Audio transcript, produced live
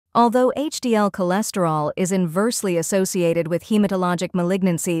Although HDL cholesterol is inversely associated with hematologic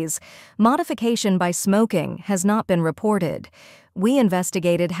malignancies, modification by smoking has not been reported. We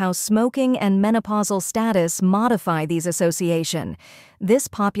investigated how smoking and menopausal status modify these associations. This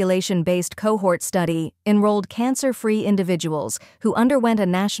population-based cohort study enrolled cancer-free individuals who underwent a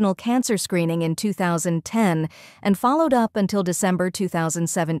national cancer screening in 2010 and followed up until December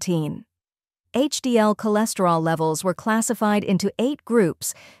 2017. HDL cholesterol levels were classified into 8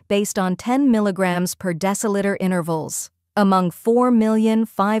 groups based on 10 milligrams per deciliter intervals. Among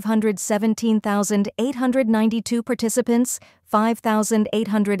 4,517,892 participants,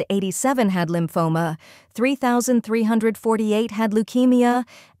 5,887 had lymphoma, 3,348 had leukemia,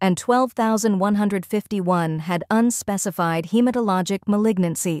 and 12,151 had unspecified hematologic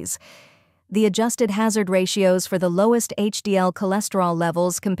malignancies. The adjusted hazard ratios for the lowest HDL cholesterol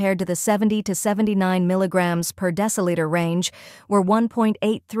levels compared to the 70 to 79 milligrams per deciliter range were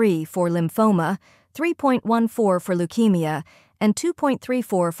 1.83 for lymphoma, 3.14 for leukemia, and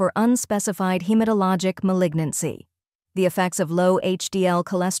 2.34 for unspecified hematologic malignancy. The effects of low HDL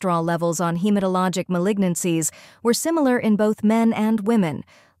cholesterol levels on hematologic malignancies were similar in both men and women.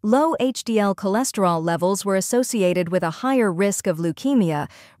 Low HDL cholesterol levels were associated with a higher risk of leukemia,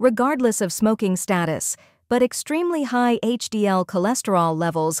 regardless of smoking status, but extremely high HDL cholesterol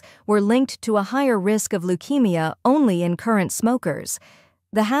levels were linked to a higher risk of leukemia only in current smokers.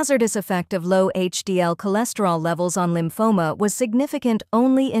 The hazardous effect of low HDL cholesterol levels on lymphoma was significant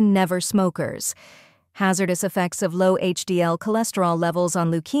only in never smokers. Hazardous effects of low HDL cholesterol levels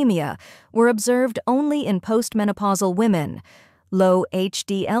on leukemia were observed only in postmenopausal women. Low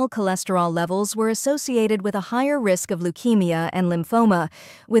HDL cholesterol levels were associated with a higher risk of leukemia and lymphoma,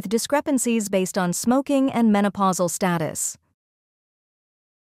 with discrepancies based on smoking and menopausal status.